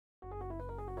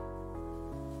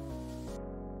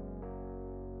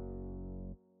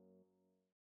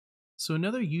So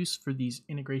another use for these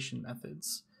integration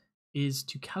methods is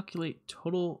to calculate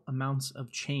total amounts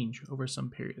of change over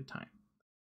some period of time,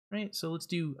 right? So let's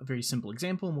do a very simple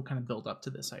example and we'll kind of build up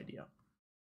to this idea.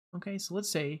 Okay, so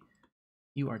let's say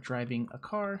you are driving a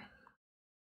car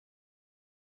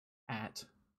at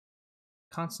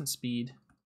constant speed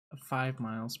of 5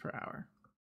 miles per hour.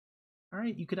 All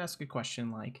right, you could ask a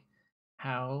question like,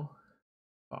 how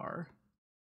far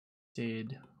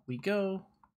did we go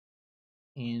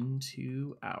in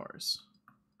 2 hours?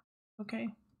 Okay,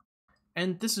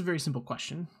 and this is a very simple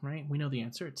question, right? We know the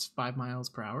answer. It's 5 miles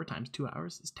per hour times 2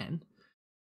 hours is 10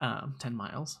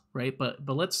 miles, right? But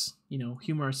let's,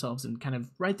 humor ourselves and kind of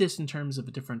write this in terms of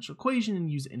a differential equation and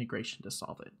use integration to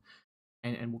solve it.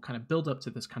 And we'll kind of build up to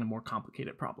this kind of more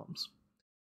complicated problems.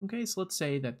 Okay, so let's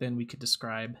say that then we could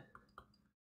describe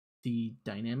the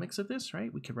dynamics of this,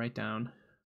 right? We could write down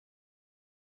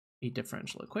a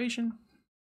differential equation,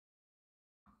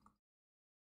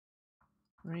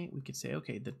 right? We could say,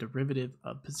 okay, the derivative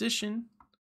of position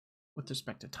with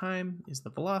respect to time is the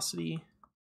velocity,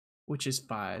 which is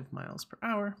 5 miles per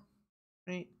hour,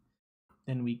 right?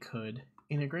 Then we could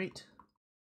integrate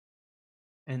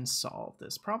and solve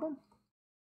this problem.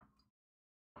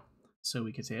 So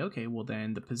we could say, okay, well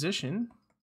then the position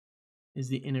is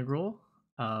the integral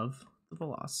of the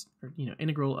velocity, or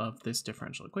integral of this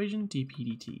differential equation, dp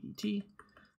dt dt,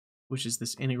 which is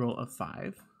this integral of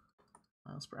 5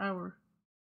 miles per hour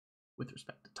with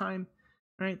respect to time,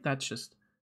 right? That's just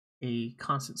a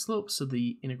constant slope, so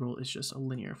the integral is just a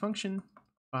linear function,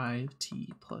 5t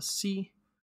plus c.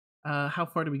 How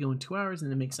far do we go in 2 hours?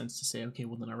 And it makes sense to say, okay,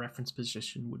 well then our reference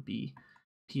position would be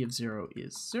p of 0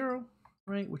 is 0,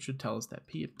 right? Which would tell us that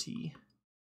p of t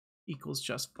equals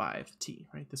just 5t,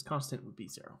 right? This constant would be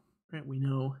 0, right? We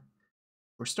know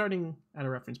we're starting at a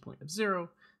reference point of 0,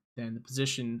 then the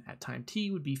position at time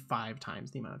t would be 5 times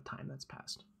the amount of time that's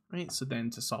passed, right? So then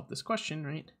to solve this question,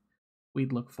 right,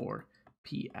 we'd look for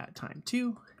p at time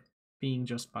 2 being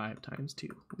just 5 times 2,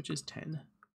 which is 10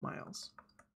 miles.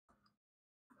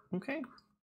 Okay,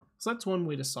 so that's one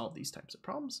way to solve these types of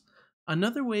problems.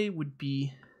 Another way would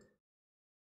be,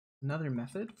 another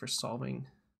method for solving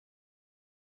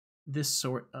this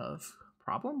sort of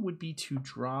problem would be to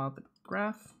draw the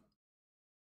graph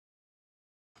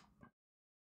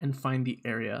and find the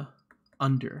area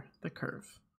under the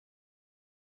curve.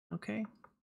 Okay,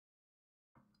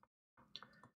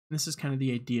 this is kind of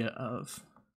the idea of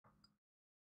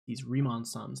these Riemann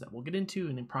sums that we'll get into,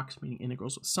 and approximating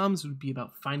integrals with sums would be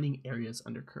about finding areas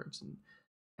under curves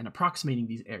and approximating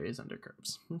these areas under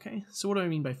curves. Okay, so what do I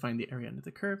mean by find the area under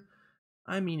the curve?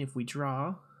 I mean if we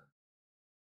draw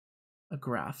a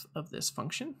graph of this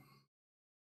function,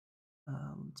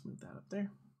 let's move that up there.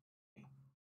 Okay.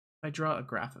 If I draw a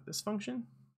graph of this function,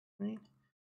 right?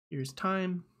 Here's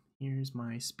time, here's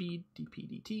my speed,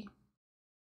 dp dt,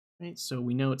 right? So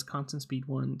we know it's constant speed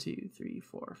 1, 2, 3,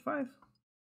 4, 5.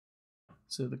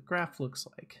 So the graph looks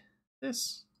like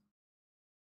this,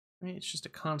 right? It's just a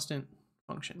constant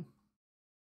function.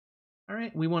 All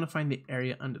right, we want to find the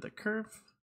area under the curve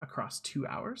across 2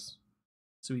 hours.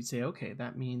 So we'd say, okay,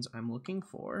 that means I'm looking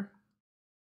for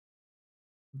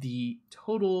the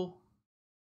total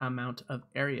amount of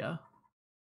area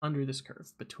under this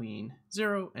curve between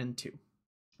 0 and 2,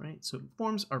 right? So it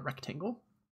forms a rectangle,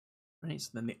 right?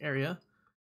 So then the area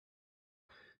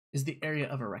is the area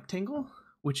of a rectangle,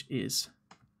 which is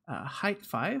height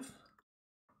 5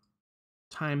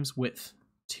 times width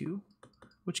 2,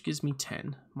 which gives me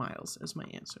 10 miles as my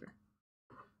answer.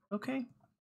 Okay,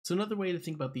 so another way to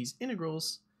think about these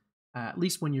integrals, at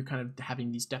least when you're kind of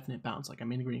having these definite bounds, like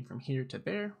I'm integrating from here to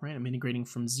there, right? I'm integrating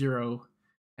from 0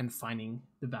 and finding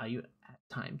the value at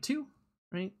time 2,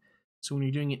 right? So when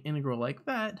you're doing an integral like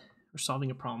that, we're solving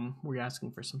a problem where you're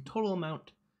asking for some total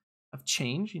amount of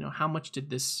change. How much did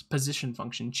this position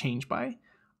function change by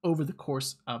over the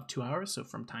course of 2 hours? So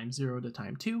from time 0 to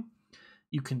time 2,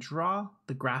 you can draw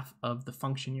the graph of the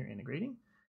function you're integrating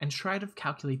and try to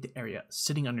calculate the area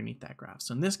sitting underneath that graph.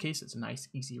 So in this case, it's a nice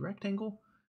easy rectangle.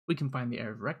 We can find the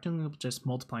area of a rectangle just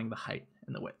multiplying the height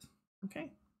and the width.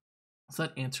 Okay, so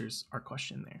that answers our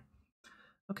question there.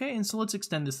 Okay, and so let's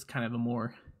extend this to kind of a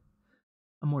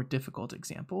more difficult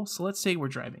example. So let's say we're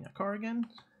driving a car again,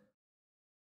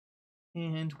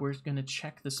 and we're going to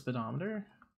check the speedometer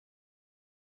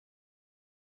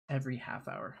every half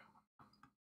hour.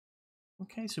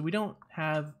 Okay, so we don't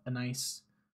have a nice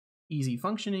easy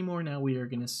function anymore. Now we are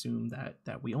going to assume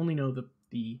that we only know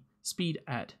the speed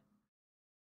at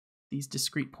these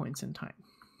discrete points in time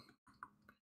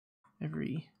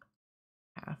every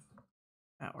half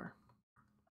hour.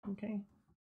 Okay,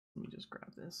 let me just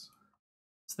grab this.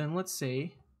 So then let's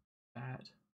say that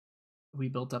we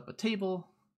built up a table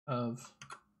of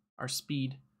our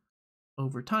speed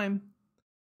over time,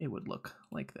 it would look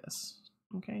like this.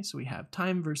 Okay, so we have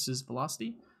time versus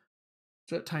velocity.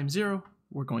 So at time 0,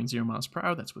 we're going 0 miles per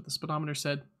hour. That's what the speedometer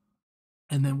said.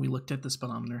 And then we looked at the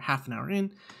speedometer half an hour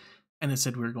in, and it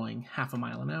said we were going half a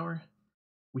mile an hour.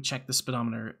 We checked the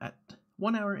speedometer at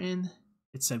 1 hour in.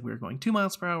 It said we were going 2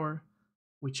 miles per hour.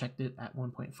 We checked it at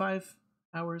 1.5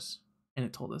 hours, and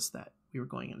it told us that we were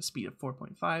going at a speed of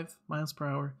 4.5 miles per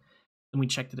hour. Then we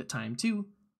checked it at time 2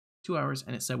 hours,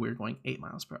 and it said we were going 8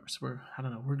 miles per hour. So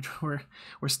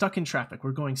we're stuck in traffic.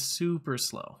 We're going super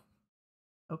slow.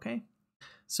 Okay,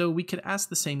 so we could ask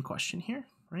the same question here,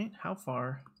 right? How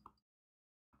far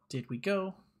did we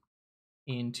go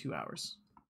in 2 hours?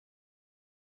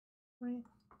 Right.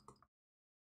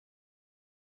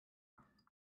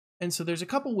 And so there's a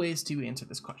couple ways to answer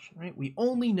this question, right? We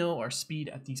only know our speed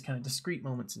at these kind of discrete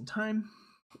moments in time,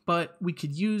 but we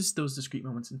could use those discrete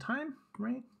moments in time,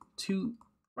 right, to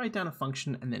write down a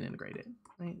function and then integrate it,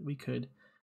 right? We could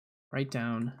write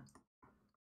down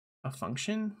a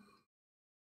function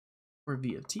for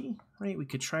v of t, right? We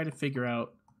could try to figure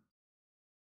out,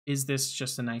 is this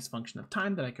just a nice function of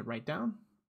time that I could write down?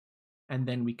 And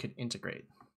then we could integrate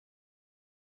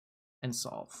and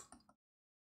solve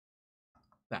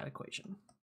that equation.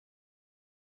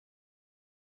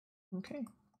 Okay.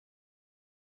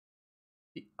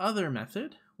 The other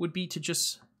method would be to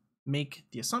just make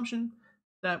the assumption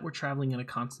that we're traveling at a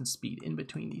constant speed in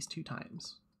between these two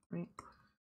times, right?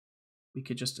 We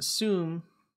could just assume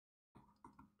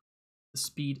the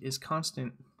speed is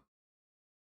constant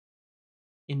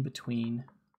in between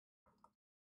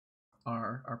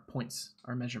our points,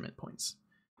 our measurement points,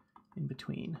 in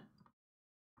between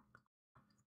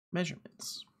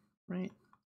measurements, right?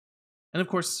 And of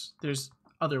course, there's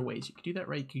other ways you could do that,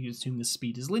 right? You could assume the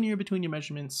speed is linear between your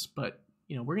measurements, but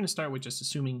we're going to start with just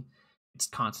assuming it's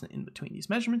constant in between these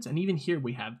measurements. And even here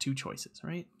we have two choices,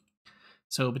 right?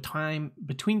 So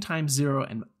between time 0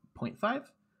 and 0.5,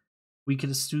 we could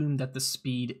assume that the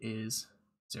speed is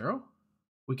 0.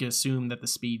 We could assume that the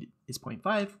speed is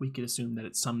 0.5. We could assume that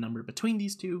it's some number between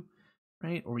these two,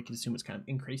 right? Or we could assume it's kind of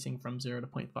increasing from 0 to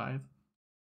 0.5.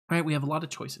 Right, we have a lot of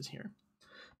choices here.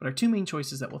 But our two main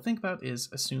choices that we'll think about is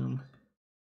assume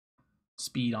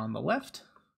speed on the left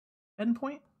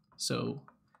endpoint. So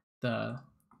the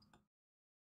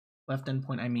left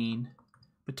endpoint, I mean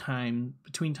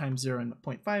between time 0 and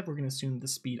 0.5, we're going to assume the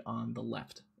speed on the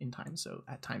left in time, so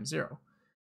at time 0.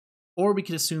 Or we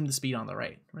could assume the speed on the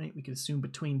right, right? We could assume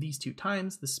between these two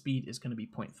times, the speed is going to be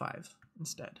 0.5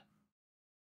 instead.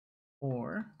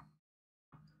 Or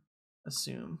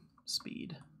assume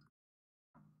speed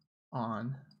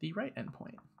on the right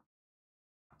endpoint.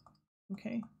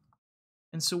 Okay,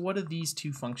 and so what do these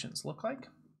two functions look like?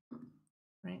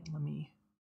 Right,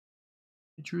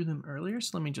 I drew them earlier,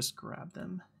 so let me just grab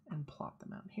them and plot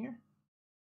them out here.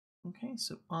 Okay,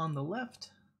 so on the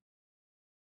left,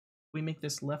 we make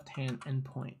this left-hand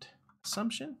endpoint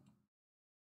assumption.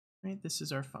 Right, this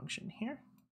is our function here.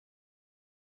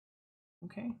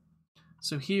 Okay,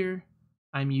 so here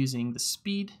I'm using the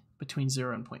speed between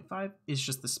 0 and 0.5 is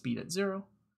just the speed at 0.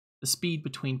 The speed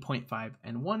between 0.5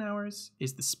 and 1 hours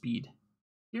is the speed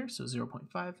here, so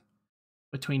 0.5.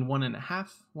 Between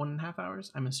 1.5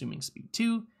 hours, I'm assuming speed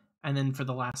 2. And then for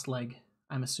the last leg,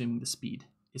 I'm assuming the speed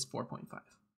is 4.5.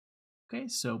 Okay,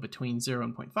 so between 0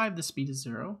 and 0.5, the speed is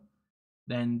 0.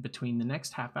 Then between the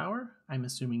next half hour, I'm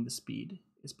assuming the speed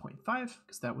is 0.5,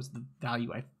 because that was the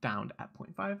value I found at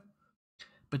 0.5.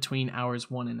 Between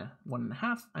hours 1 and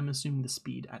 1.5, I'm assuming the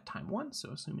speed at time 1,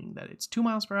 so assuming that it's 2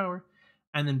 miles per hour.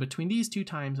 And then between these two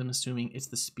times, I'm assuming it's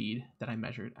the speed that I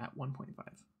measured at 1.5,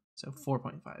 so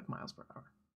 4.5 miles per hour.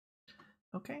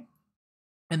 Okay,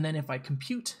 and then if I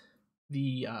compute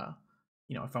the,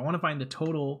 if I want to find the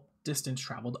total distance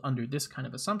traveled under this kind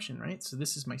of assumption, right? So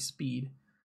this is my speed,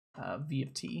 v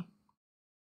of t,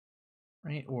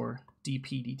 right? Or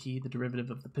dp dt, the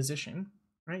derivative of the position,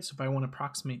 right? So if I want to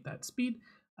approximate that speed,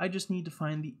 I just need to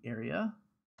find the area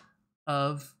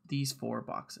of these 4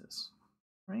 boxes,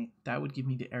 right? That would give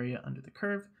me the area under the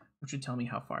curve, which would tell me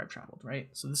how far I've traveled, right?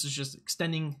 So this is just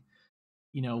extending,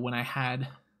 when I had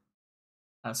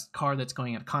a car that's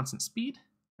going at a constant speed,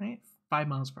 right? 5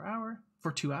 miles per hour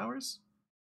for 2 hours,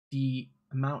 the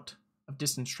amount of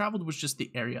distance traveled was just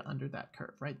the area under that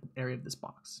curve, right? The area of this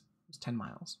box was 10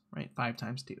 miles, right? 5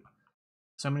 times 2.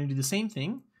 So I'm going to do the same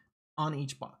thing on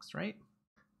each box, right?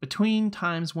 Between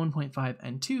times 1.5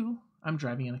 and 2, I'm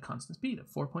driving at a constant speed of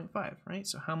 4.5, right?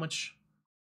 So how much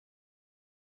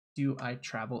do I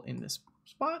travel in this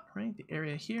spot, right? The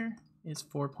area here is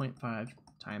 4.5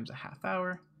 times a half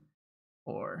hour.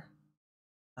 or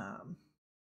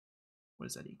what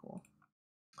does that equal?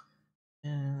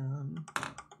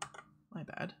 My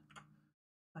bad.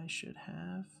 I should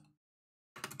have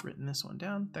written this one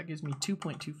down. That gives me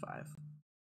 2.25.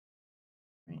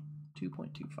 Right?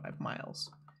 2.25 miles.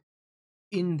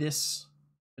 In this,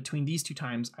 between these two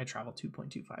times, I travel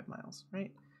 2.25 miles,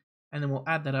 right? And then we'll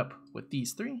add that up with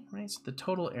these three, right? So the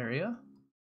total area,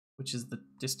 which is the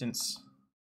distance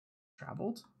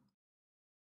traveled,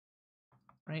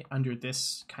 right? Under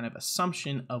this kind of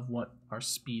assumption of what our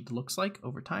speed looks like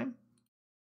over time,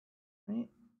 right?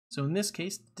 So in this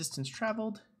case, the distance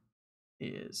traveled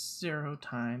is 0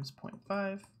 times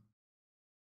 0.5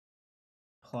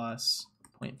 plus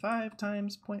 0.5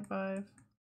 times 0.5,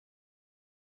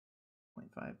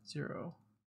 0.50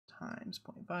 times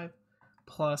 0.5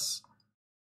 plus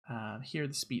here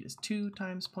the speed is 2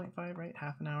 times 0.5, right?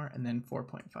 Half an hour, and then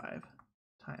 4.5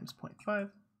 times 0.5.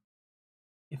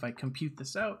 If I compute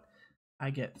this out, I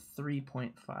get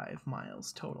 3.5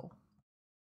 miles total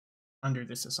under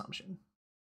this assumption,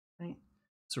 right?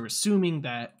 So we're assuming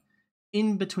that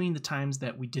in between the times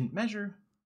that we didn't measure,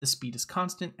 the speed is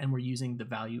constant and we're using the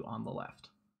value on the left,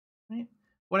 right?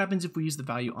 What happens if we use the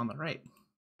value on the right?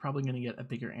 Probably going to get a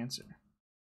bigger answer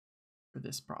for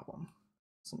this problem.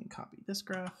 So let me copy this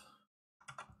graph,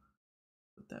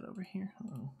 put that over here.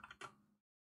 Oh,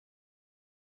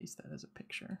 paste that as a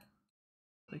picture.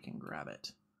 I can grab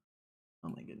it. Oh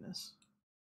my goodness.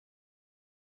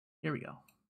 Here we go.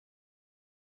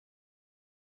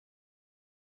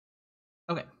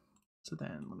 Okay, so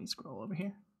then let me scroll over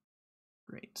here.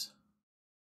 Great.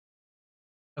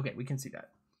 Okay, we can see that.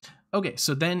 Okay,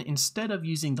 so then instead of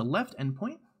using the left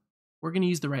endpoint, we're going to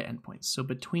use the right endpoint. So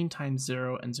between times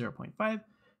 0 and 0.5,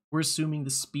 we're assuming the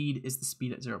speed is the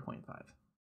speed at 0.5.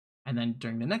 And then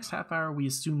during the next half hour, we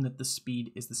assume that the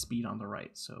speed is the speed on the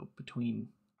right. So between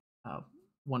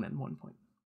 1 and 1 point,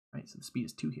 right? So the speed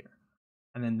is 2 here.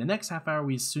 And then the next half hour,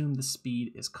 we assume the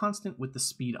speed is constant with the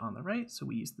speed on the right. So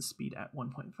we use the speed at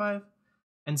 1.5.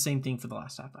 And same thing for the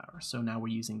last half hour. So now we're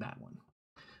using that one.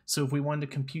 So if we wanted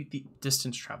to compute the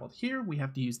distance traveled here, we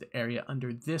have to use the area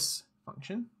under this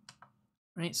function,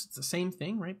 right? So it's the same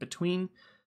thing, right? Between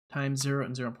times 0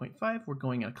 and 0.5, we're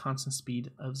going at a constant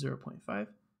speed of 0.5.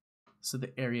 So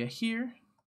the area here,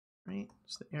 right?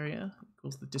 So the area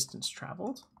equals the distance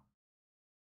traveled,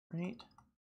 right?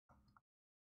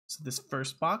 So this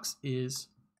first box is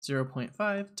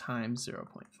 0.5 times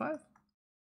 0.5,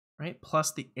 right?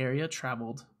 Plus the area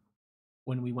traveled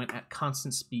when we went at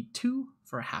constant speed 2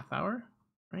 for a half hour,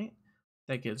 right?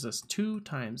 That gives us 2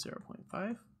 times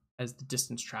 0.5 as the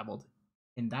distance traveled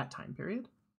in that time period,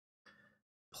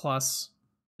 plus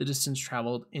the distance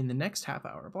traveled in the next half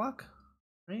hour block,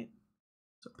 right?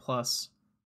 So plus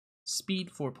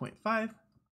speed 4.5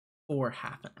 for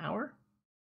half an hour,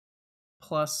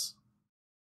 plus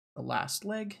the last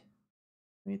leg,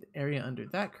 right? The area under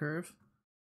that curve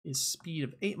is speed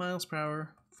of 8 miles per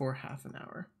hour for half an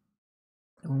hour.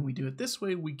 And when we do it this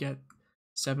way, we get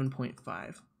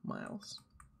 7.5 miles,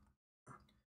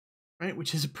 right?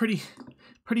 Which is a pretty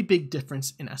big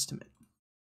difference in estimate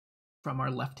from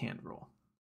our left-hand rule,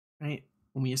 right?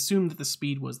 When we assume that the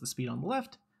speed was the speed on the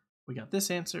left, we got this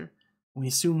answer. When we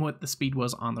assume what the speed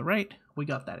was on the right, we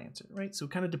got that answer, right? So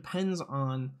it kind of depends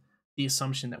on the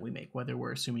assumption that we make, whether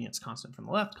we're assuming it's constant from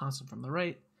the left, constant from the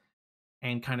right,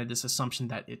 and kind of this assumption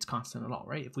that it's constant at all,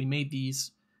 right? If we made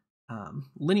these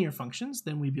linear functions,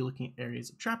 then we'd be looking at areas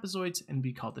of trapezoids and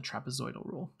be called the trapezoidal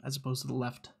rule, as opposed to the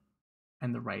left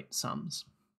and the right sums,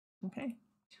 okay?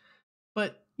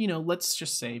 But, you know, let's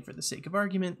just say for the sake of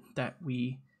argument that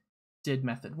we did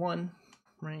method 1,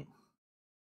 right?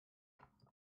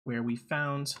 Where we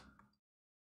found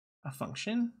a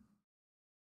function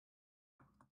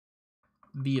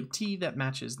v of t that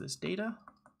matches this data,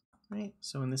 right?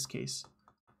 So in this case,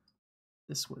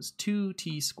 this was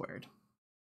 2t squared.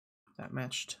 That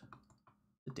matched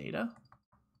the data,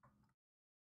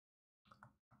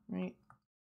 right?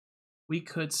 We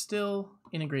could still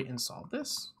integrate and solve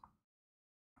this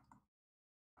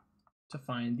to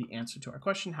find the answer to our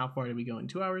question. How far did we go in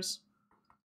 2 hours?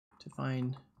 To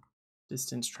find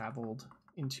distance traveled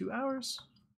in 2 hours.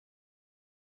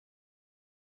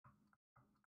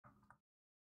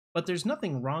 But there's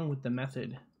nothing wrong with the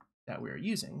method that we're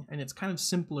using, and it's kind of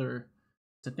simpler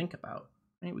to think about,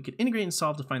 right? We could integrate and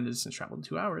solve to find the distance traveled in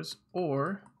 2 hours,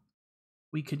 or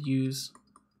we could use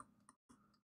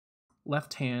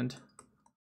left hand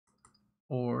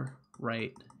or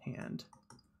right hand.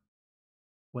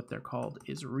 What they're called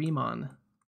is Riemann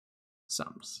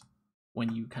sums.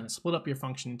 When you kind of split up your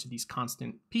function into these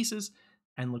constant pieces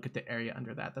and look at the area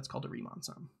under that, that's called a Riemann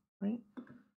sum, right?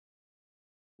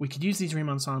 we could use these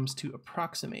Riemann sums to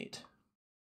approximate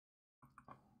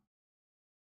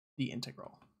the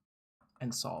integral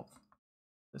and solve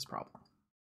this problem.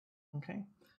 Okay,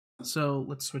 so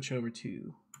let's switch over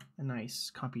to a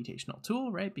nice computational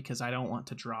tool, right? Because I don't want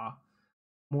to draw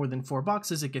more than 4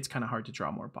 boxes. It gets kind of hard to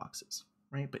draw more boxes,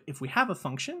 right? But if we have a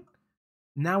function,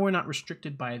 now we're not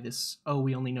restricted by this, oh,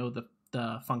 we only know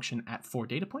the function at 4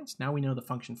 data points. Now we know the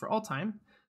function for all time.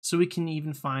 So we can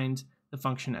even find the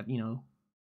function at,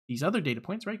 these other data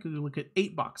points, right? Because we look at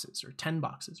 8 boxes or 10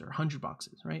 boxes or 100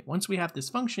 boxes, right? Once we have this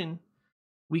function,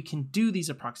 we can do these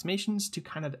approximations to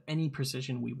kind of any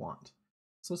precision we want.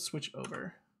 So let's switch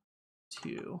over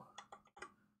to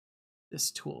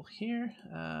this tool here.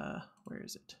 Where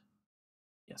is it?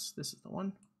 Yes, this is the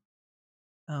one.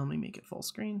 Let me make it full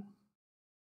screen.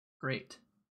 Great.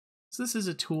 So this is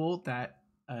a tool that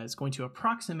is going to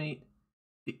approximate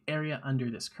the area under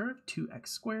this curve, 2x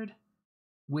squared,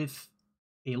 with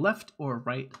a left or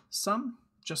right sum,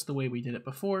 just the way we did it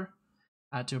before,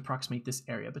 to approximate this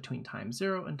area between time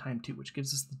 0 and time 2, which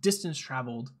gives us the distance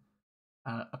traveled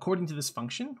according to this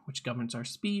function, which governs our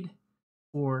speed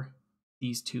for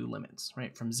these two limits,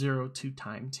 right, from 0 to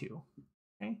time 2.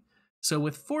 Okay, so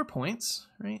with 4 points,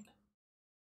 right,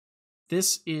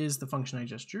 this is the function I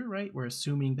just drew, right? We're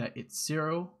assuming that it's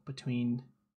 0 between,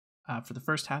 for the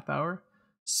first half hour,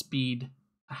 speed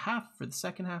 1/2 for the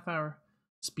second half hour,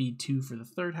 speed 2 for the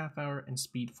third half hour, and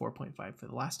speed 4.5 for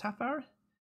the last half hour,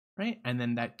 right? And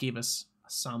then that gave us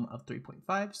a sum of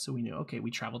 3.5. So we knew, okay,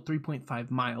 we traveled 3.5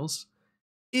 miles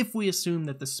if we assume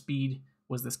that the speed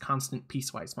was this constant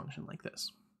piecewise function like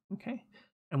this, okay?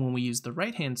 And when we use the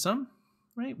right-hand sum,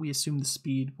 right, we assume the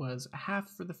speed was 1/2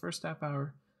 for the first half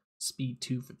hour, speed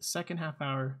 2 for the second half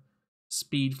hour,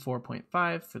 speed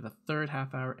 4.5 for the third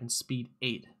half hour, and speed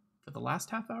 8 for the last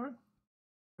half hour,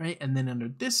 right? And then under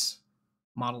this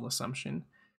model assumption,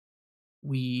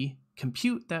 we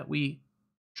compute that we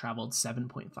traveled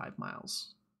 7.5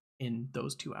 miles in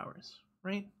those 2 hours,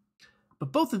 right?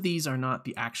 But both of these are not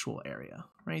the actual area,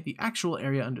 right? The actual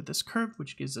area under this curve,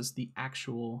 which gives us the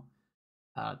actual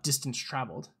distance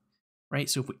traveled, right?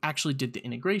 So if we actually did the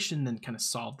integration, then kind of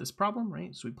solved this problem,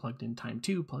 right? So we plugged in time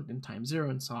 2, plugged in time 0,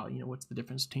 and saw, what's the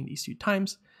difference between these two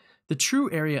times. The true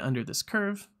area under this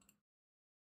curve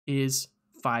is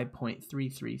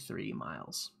 5.333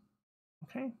 miles,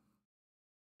 okay?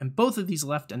 And both of these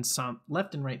left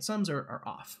and right sums are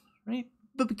off, right?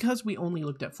 But because we only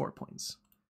looked at 4 points.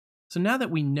 So now that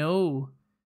we know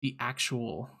the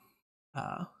actual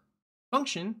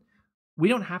function, we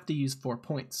don't have to use 4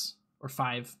 points or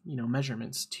 5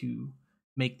 measurements to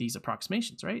make these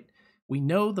approximations, right? We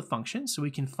know the function, so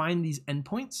we can find these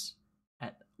endpoints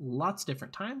at lots of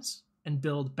different times and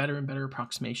build better and better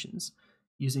approximations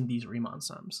using these Riemann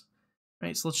sums,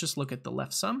 right? So let's just look at the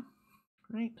left sum,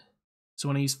 right? So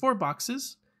when I use 4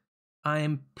 boxes, I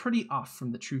am pretty off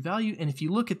from the true value. And if you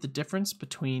look at the difference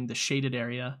between the shaded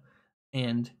area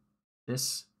and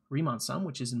this Riemann sum,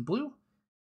 which is in blue,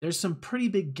 there's some pretty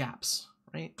big gaps,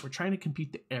 right? We're trying to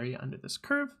compute the area under this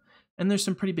curve, and there's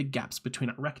some pretty big gaps between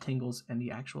our rectangles and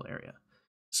the actual area.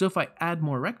 So if I add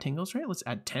more rectangles, right, let's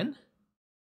add 10.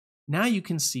 Now you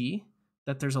can see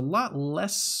that there's a lot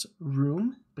less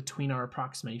room between our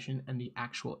approximation and the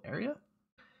actual area.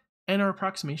 And our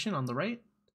approximation on the right,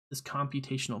 this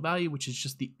computational value, which is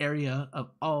just the area of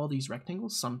all these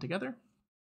rectangles summed together,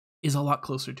 is a lot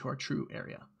closer to our true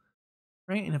area,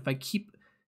 right? And if I keep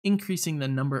increasing the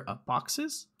number of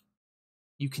boxes,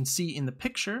 you can see in the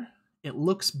picture, it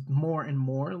looks more and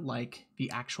more like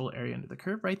the actual area under the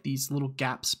curve, right? These little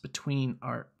gaps between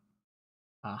our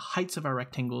heights of our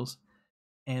rectangles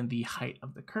and the height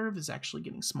of the curve is actually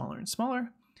getting smaller and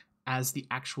smaller as the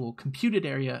actual computed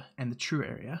area and the true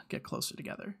area get closer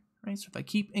together, right? So if I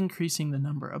keep increasing the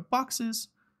number of boxes,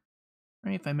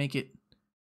 right? If I make it,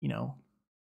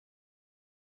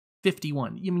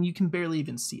 51, you can barely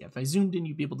even see it. If I zoomed in,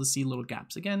 you'd be able to see little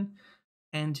gaps again,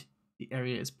 and the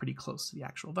area is pretty close to the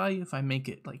actual value. If I make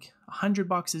it like 100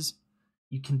 boxes,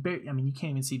 you can barely, you can't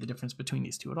even see the difference between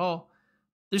these two at all.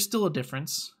 There's still a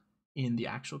difference in the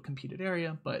actual computed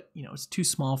area, but it's too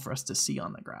small for us to see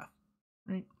on the graph,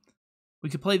 right? We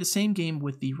could play the same game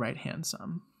with the right-hand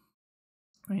sum,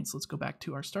 right? So let's go back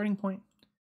to our starting point.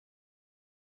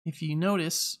 If you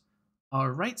notice,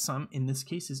 our right sum in this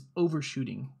case is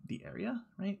overshooting the area,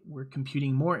 right? We're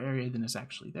computing more area than is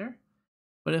actually there.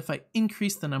 But if I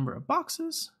increase the number of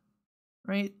boxes,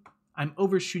 right, I'm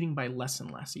overshooting by less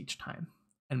and less each time.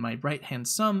 And my right-hand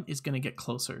sum is going to get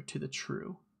closer to the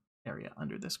true area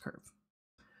under this curve,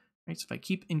 right? So if I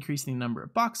keep increasing the number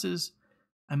of boxes,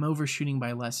 I'm overshooting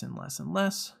by less and less and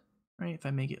less, right? If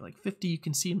I make it like 50, you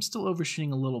can see I'm still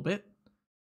overshooting a little bit.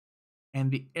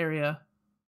 And the area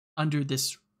under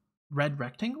this red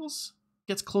rectangles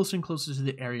gets closer and closer to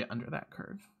the area under that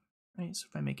curve, right? So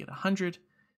if I make it 100,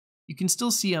 you can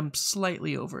still see I'm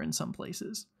slightly over in some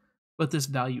places, but this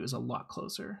value is a lot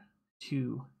closer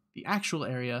to the actual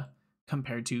area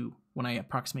compared to when I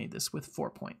approximate this with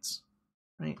 4 points,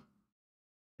 right?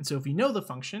 And so if we know the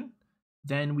function,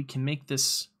 then we can make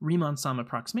this Riemann sum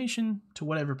approximation to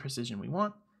whatever precision we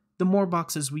want. The more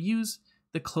boxes we use,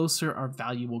 the closer our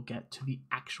value will get to the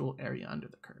actual area under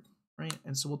the curve, right?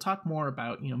 And so we'll talk more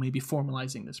about, maybe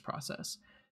formalizing this process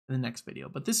in the next video.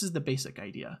 But this is the basic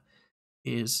idea,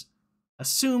 is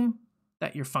assume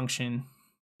that your function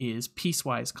is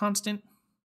piecewise constant,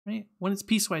 right? When it's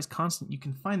piecewise constant, you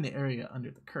can find the area under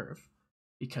the curve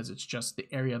because it's just the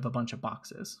area of a bunch of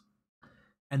boxes.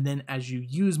 And then as you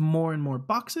use more and more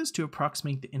boxes to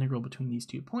approximate the integral between these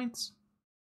 2 points,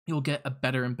 you'll get a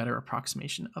better and better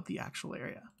approximation of the actual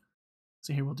area.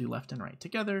 So here we'll do left and right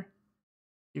together.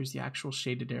 Here's the actual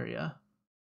shaded area,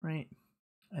 right?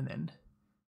 And then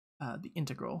the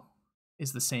integral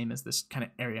is the same as this kind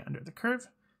of area under the curve,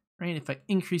 right? If I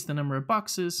increase the number of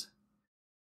boxes,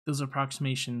 those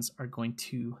approximations are going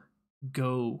to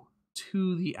go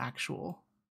to the actual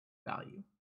value,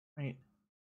 right?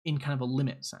 In kind of a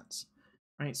limit sense,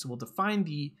 right? So we'll define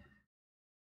the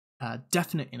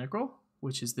definite integral,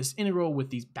 which is this integral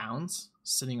with these bounds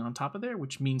sitting on top of there,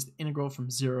 which means the integral from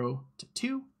 0 to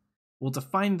 2. We'll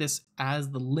define this as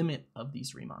the limit of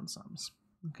these Riemann sums,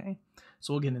 okay?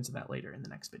 So we'll get into that later in the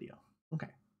next video. Okay,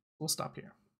 we'll stop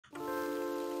here.